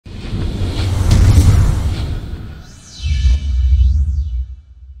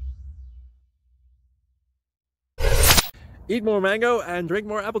Eat more mango and drink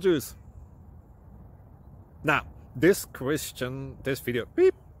more apple juice. Now, this video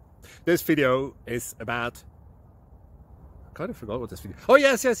is about... I kind of forgot what this video... Oh,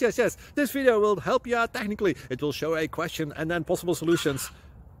 yes. This video will help you out technically. It will show a question and then possible solutions.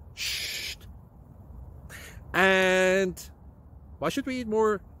 Shh. And why should we eat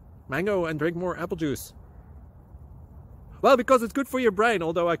more mango and drink more apple juice? Well, because it's good for your brain,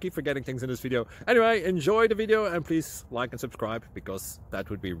 although I keep forgetting things in this video. Anyway, enjoy the video and please like and subscribe, because that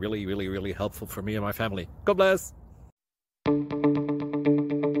would be really helpful for me and my family. God bless!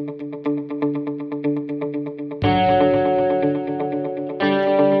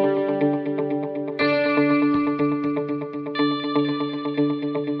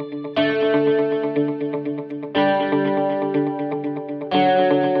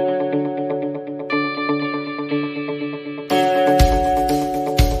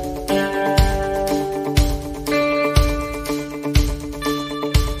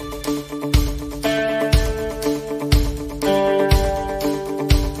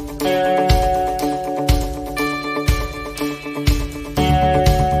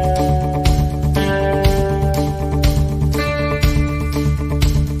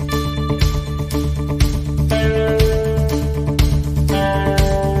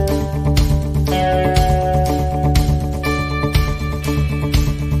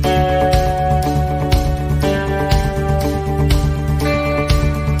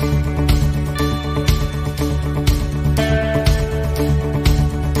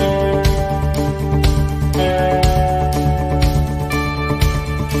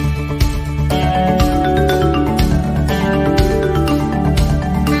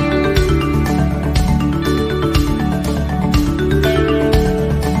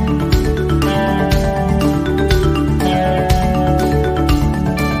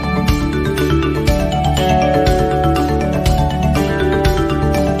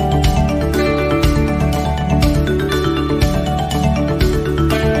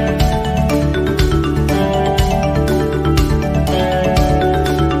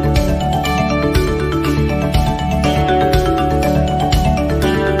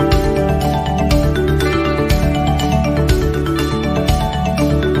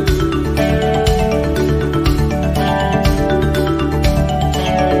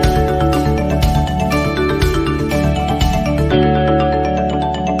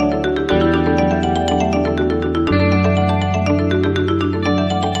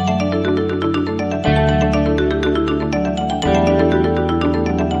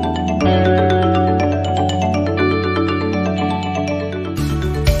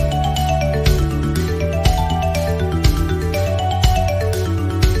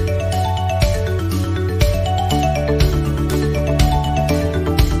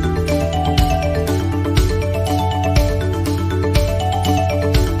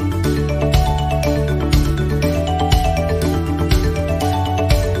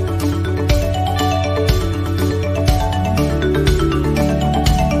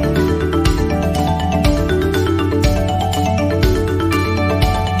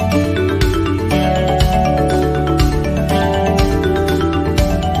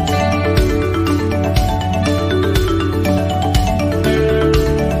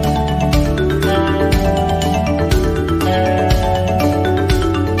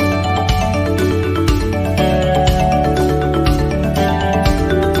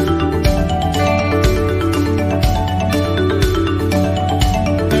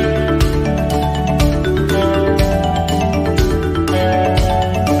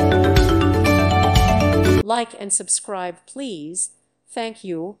 Like and subscribe, please. Thank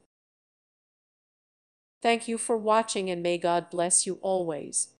you. Thank you for watching, and may God bless you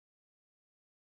always.